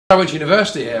I went to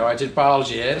university here. I did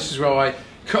biology here. This is where I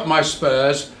cut my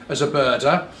spurs as a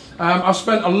birder. I've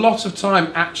spent a lot of time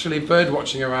actually bird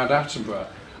watching around Attenborough.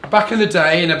 Back in the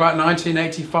day, in about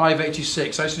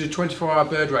 1985-86, I used to do 24-hour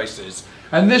bird races,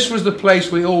 and this was the place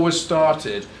we always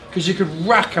started, because you could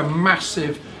rack a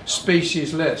massive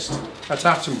species list at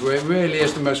Attenborough. It really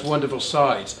is the most wonderful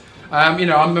site. You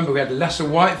know, I remember we had lesser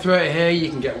white-throat here. You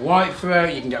can get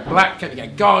white-throat, you can get black-cap, you can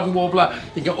get garden warbler,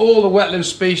 you can get all the wetland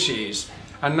species,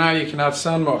 and now you can add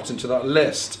sand martin to that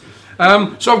list.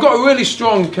 So I've got a really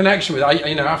strong connection with it.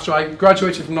 You know, after I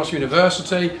graduated from Nottingham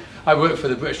University, I worked for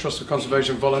the British Trust for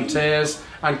Conservation Volunteers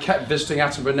and kept visiting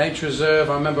Attenborough Nature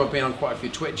Reserve. I remember I've been on quite a few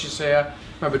twitches here.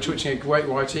 I remember twitching a great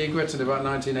white egret in about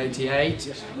 1988,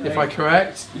 if I'm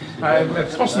correct.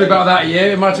 Possibly about that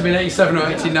year. It might have been 87 or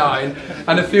 89,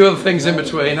 and a few other things in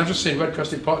between. I've just seen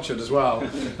red-crested potchard as well.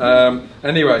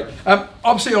 Anyway, I'm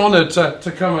obviously honoured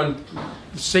to come and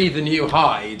see the new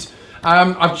hide.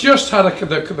 I've just had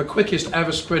the quickest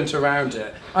ever sprint around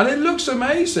it, and it looks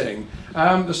amazing.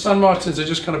 The sand martins are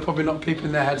just kind of probably not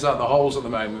peeping their heads out the holes at the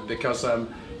moment because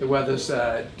the weather's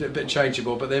a bit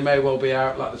changeable, but they may well be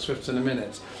out like the swifts in a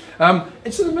minute.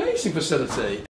 It's an amazing facility.